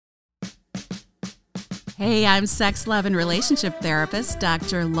Hey, I'm sex, love, and relationship therapist,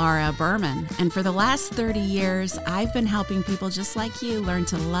 Dr. Laura Berman. And for the last 30 years, I've been helping people just like you learn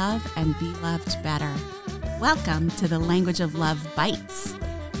to love and be loved better. Welcome to the Language of Love Bites,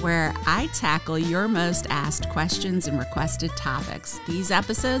 where I tackle your most asked questions and requested topics. These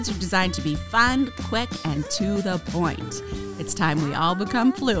episodes are designed to be fun, quick, and to the point. It's time we all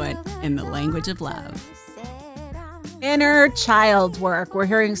become fluent in the language of love. Inner child work. We're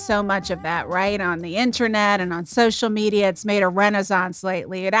hearing so much of that, right? On the internet and on social media. It's made a renaissance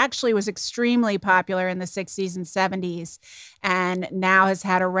lately. It actually was extremely popular in the 60s and 70s and now has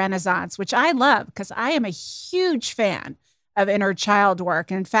had a renaissance, which I love because I am a huge fan of inner child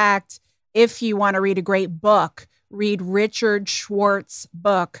work. In fact, if you want to read a great book, read Richard Schwartz's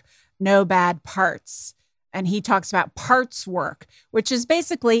book, No Bad Parts. And he talks about parts work, which is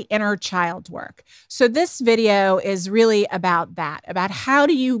basically inner child work. So this video is really about that, about how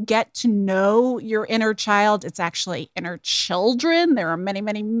do you get to know your inner child? It's actually inner children. There are many,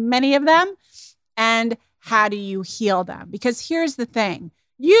 many, many of them. And how do you heal them? Because here's the thing.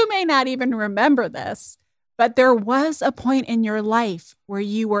 You may not even remember this, but there was a point in your life where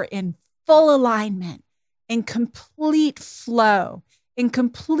you were in full alignment, in complete flow, in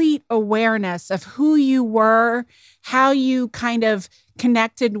complete awareness of who you were, how you kind of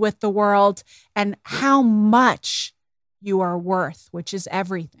connected with the world, and how much you are worth, which is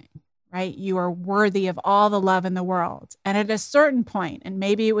everything, right? You are worthy of all the love in the world. And at a certain point, and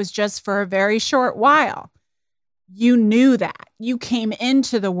maybe it was just for a very short while, you knew that. You came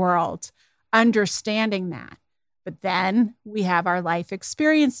into the world understanding that. But then we have our life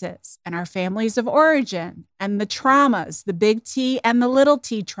experiences and our families of origin and the traumas, the big T and the little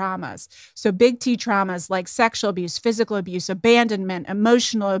t traumas. So big T traumas like sexual abuse, physical abuse, abandonment,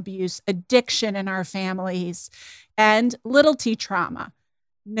 emotional abuse, addiction in our families, and little t trauma,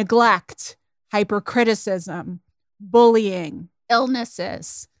 neglect, hypercriticism, bullying,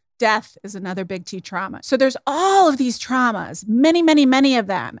 illnesses. Death is another big T trauma. So there's all of these traumas, many, many, many of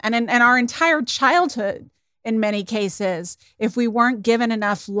them. And in our entire childhood, in many cases, if we weren't given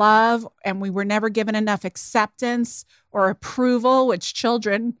enough love and we were never given enough acceptance or approval, which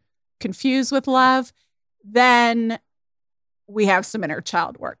children confuse with love, then we have some inner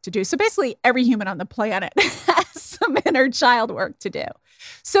child work to do. So basically, every human on the planet has some inner child work to do.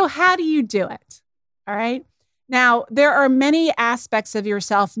 So how do you do it? All right. Now, there are many aspects of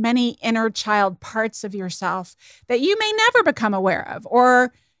yourself, many inner child parts of yourself that you may never become aware of,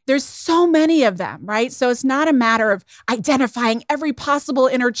 or there's so many of them, right? So it's not a matter of identifying every possible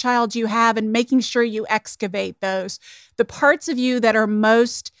inner child you have and making sure you excavate those. The parts of you that are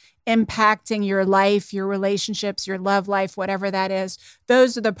most impacting your life, your relationships, your love life, whatever that is,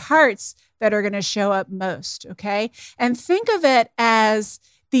 those are the parts that are going to show up most, okay? And think of it as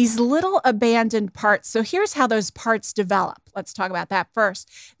these little abandoned parts. So here's how those parts develop. Let's talk about that first.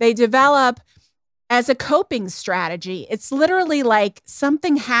 They develop as a coping strategy. It's literally like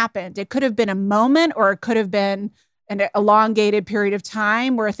something happened. It could have been a moment, or it could have been an elongated period of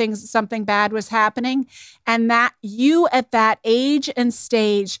time where something bad was happening. And that you at that age and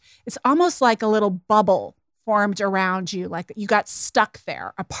stage, it's almost like a little bubble formed around you. Like you got stuck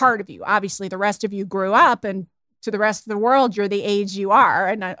there, a part of you. Obviously, the rest of you grew up, and to the rest of the world, you're the age you are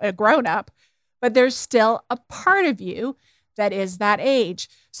and a grown up. But there's still a part of you that is that age.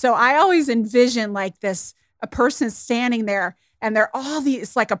 So I always envision like this, a person standing there and they're all these,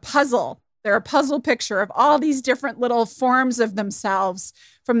 it's like a puzzle. They're a puzzle picture of all these different little forms of themselves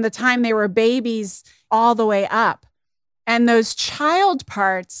from the time they were babies all the way up. And those child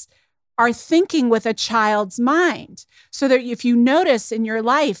parts are thinking with a child's mind. So that if you notice in your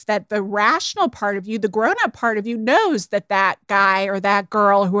life that the rational part of you, the grown-up part of you knows that that guy or that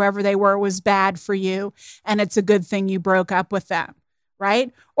girl, whoever they were, was bad for you, and it's a good thing you broke up with them,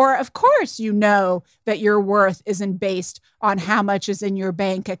 right? Or of course, you know that your worth isn't based on how much is in your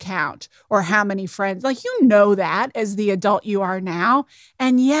bank account or how many friends, like you know that as the adult you are now,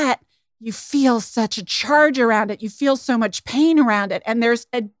 and yet you feel such a charge around it. You feel so much pain around it. And there's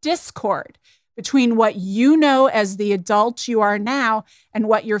a discord between what you know as the adult you are now and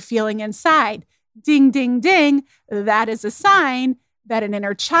what you're feeling inside. Ding, ding, ding. That is a sign that an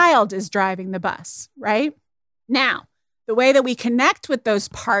inner child is driving the bus, right? Now, the way that we connect with those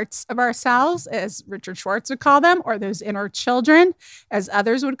parts of ourselves, as Richard Schwartz would call them, or those inner children, as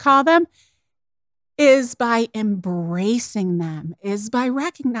others would call them, is by embracing them, is by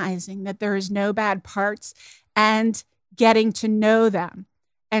recognizing that there is no bad parts and getting to know them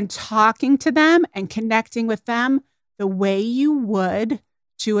and talking to them and connecting with them the way you would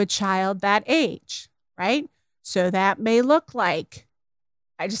to a child that age, right? So that may look like,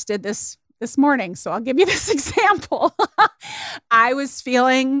 I just did this this morning, so I'll give you this example. I was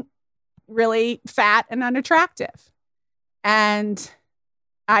feeling really fat and unattractive. And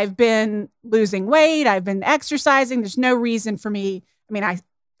I've been losing weight. I've been exercising. There's no reason for me. I mean,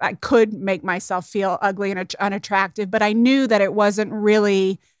 I could make myself feel ugly and unattractive, but I knew that it wasn't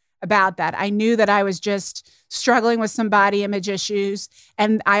really about that. I knew that I was just struggling with some body image issues.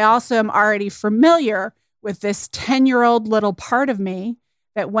 And I also am already familiar with this 10-year-old little part of me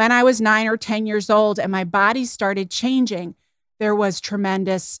that when I was 9 or 10 years old and my body started changing, there was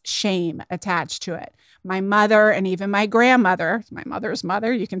tremendous shame attached to it. My mother and even my grandmother, my mother's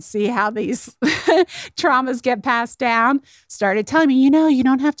mother, you can see how these traumas get passed down, started telling me, you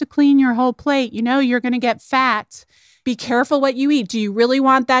don't have to clean your whole plate. You're going to get fat. Be careful what you eat. Do you really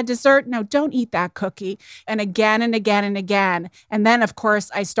want that dessert? No, don't eat that cookie. And again and again and again. And then, of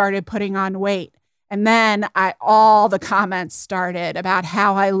course, I started putting on weight. And then all the comments started about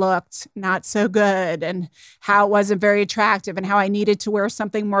how I looked not so good and how it wasn't very attractive and how I needed to wear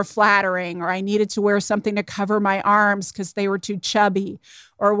something more flattering or I needed to wear something to cover my arms because they were too chubby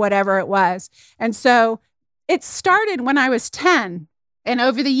or whatever it was. And so it started when I was 10. And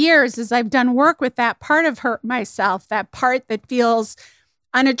over the years, as I've done work with that part of myself, that part that feels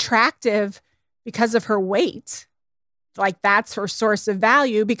unattractive because of her weight, like that's her source of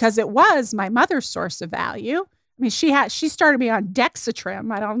value because it was my mother's source of value. I mean, she started me on Dexatrim.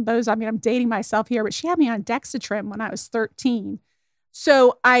 I'm dating myself here, but she had me on Dexatrim when I was 13.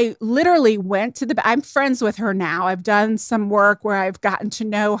 So I literally went I'm friends with her now. I've done some work where I've gotten to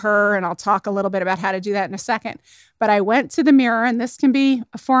know her, and I'll talk a little bit about how to do that in a second. But I went to the mirror, and this can be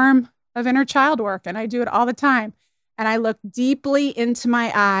a form of inner child work, and I do it all the time. And I looked deeply into my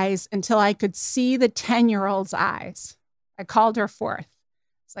eyes until I could see the 10-year-old's eyes. I called her forth.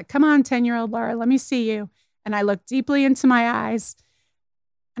 It's like, come on, 10-year-old Laura, let me see you. And I looked deeply into my eyes.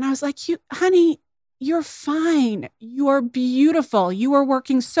 And I was like, honey, you're fine. You are beautiful. You are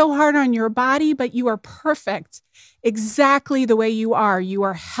working so hard on your body, but you are perfect exactly the way you are. You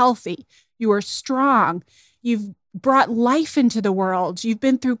are healthy. You are strong. You've brought life into the world. You've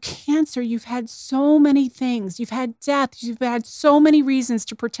been through cancer. You've had so many things. You've had death. You've had so many reasons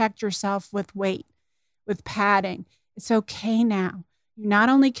to protect yourself with weight, with padding. It's okay now. You not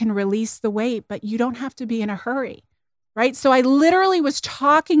only can release the weight, but you don't have to be in a hurry, right? So I literally was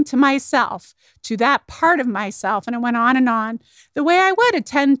talking to myself, to that part of myself, and it went on the way I would a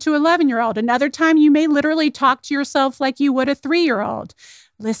 10 to 11-year-old. Another time you may literally talk to yourself like you would a 3-year-old.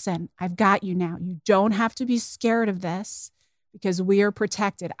 Listen, I've got you now. You don't have to be scared of this because we are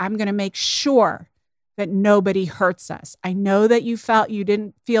protected. I'm going to make sure that nobody hurts us. I know that you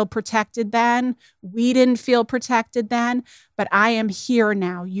didn't feel protected then. We didn't feel protected then, but I am here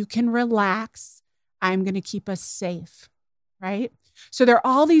now. You can relax. I'm going to keep us safe, right? So there are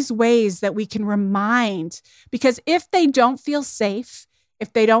all these ways that we can remind, because if they don't feel safe,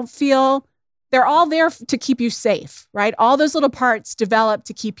 they're all there to keep you safe, right? All those little parts develop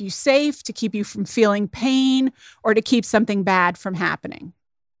to keep you safe, to keep you from feeling pain, or to keep something bad from happening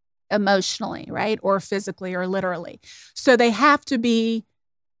emotionally, right? Or physically or literally. So they have to be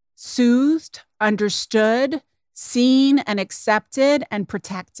soothed, understood, seen and accepted and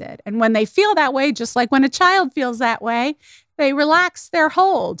protected. And when they feel that way, just like when a child feels that way, they relax their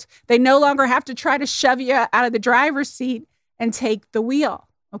hold. They no longer have to try to shove you out of the driver's seat and take the wheel,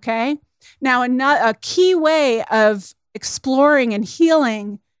 okay? Now, a key way of exploring and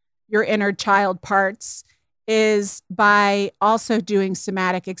healing your inner child parts is by also doing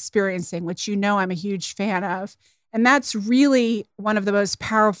somatic experiencing, which I'm a huge fan of. And that's really one of the most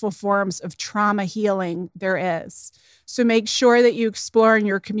powerful forms of trauma healing there is. So make sure that you explore in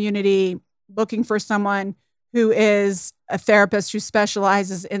your community, looking for someone who is a therapist who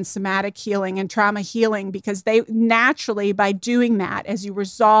specializes in somatic healing and trauma healing, because they naturally, by doing that, as you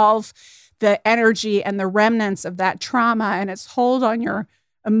resolve the energy and the remnants of that trauma and its hold on your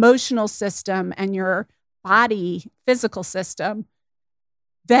emotional system and your body, physical system,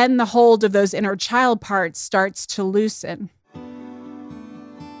 then the hold of those inner child parts starts to loosen.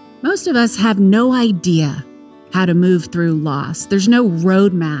 Most of us have no idea how to move through loss. There's no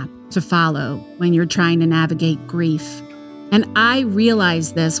roadmap to follow when you're trying to navigate grief. And I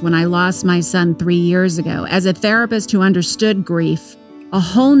realized this when I lost my son 3 years ago. As a therapist who understood grief, a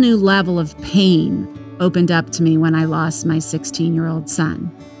whole new level of pain opened up to me when I lost my 16-year-old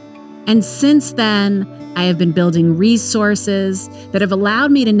son. And since then, I have been building resources that have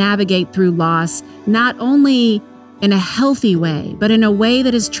allowed me to navigate through loss, not only in a healthy way, but in a way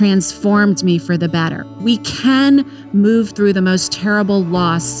that has transformed me for the better. We can move through the most terrible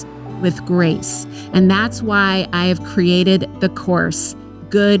loss with grace. And that's why I have created the course,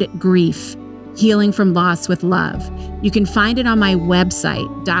 Good Grief, Healing from Loss with Love. You can find it on my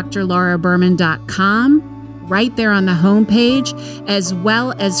website, drlauraberman.com, right there on the homepage, as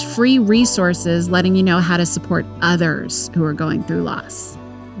well as free resources letting you know how to support others who are going through loss.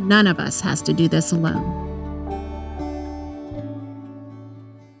 None of us has to do this alone.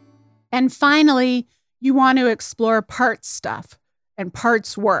 And finally, you want to explore parts stuff and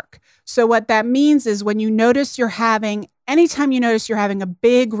parts work. So what that means is when you notice anytime you notice you're having a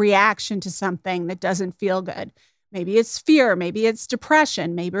big reaction to something that doesn't feel good, maybe it's fear, maybe it's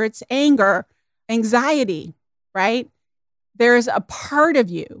depression, maybe it's anger, anxiety, right? There is a part of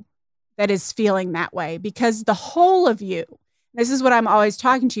you that is feeling that way because the whole of you, this is what I'm always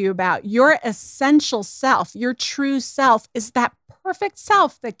talking to you about, your essential self, your true self is that perfect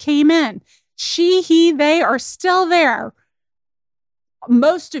self that came in. She, he, they are still there.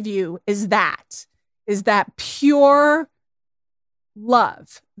 Most of you is that pure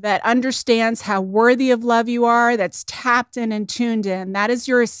love that understands how worthy of love you are, that's tapped in and tuned in. That is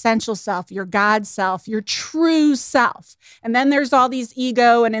your essential self, your God self, your true self. And then there's all these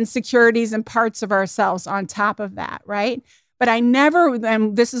ego and insecurities and parts of ourselves on top of that, right? But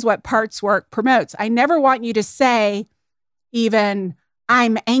and this is what parts work promotes, I never want you to say even,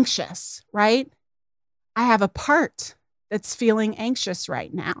 I'm anxious, right? I have a part that's feeling anxious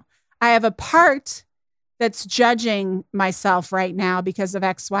right now. I have a part that's judging myself right now because of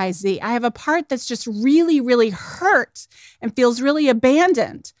XYZ. I have a part that's just really, really hurt and feels really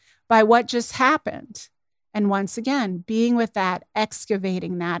abandoned by what just happened. And once again, being with that,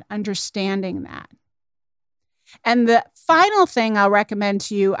 excavating that, understanding that. And the final thing I'll recommend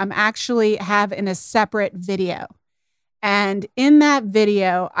to you, I'm actually have in a separate video. And in that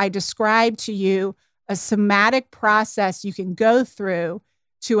video, I describe to you a somatic process you can go through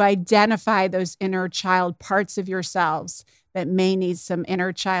to identify those inner child parts of yourselves that may need some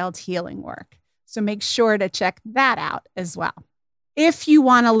inner child healing work. So make sure to check that out as well. If you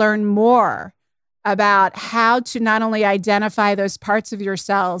want to learn more about how to not only identify those parts of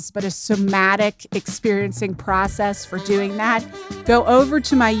yourselves, but a somatic experiencing process for doing that, go over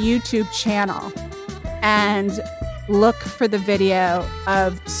to my YouTube channel and look for the video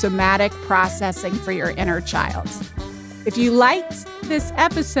of somatic processing for your inner child. If you liked this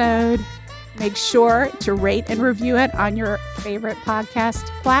episode, make sure to rate and review it on your favorite podcast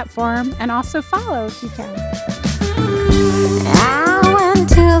platform and also follow if you can.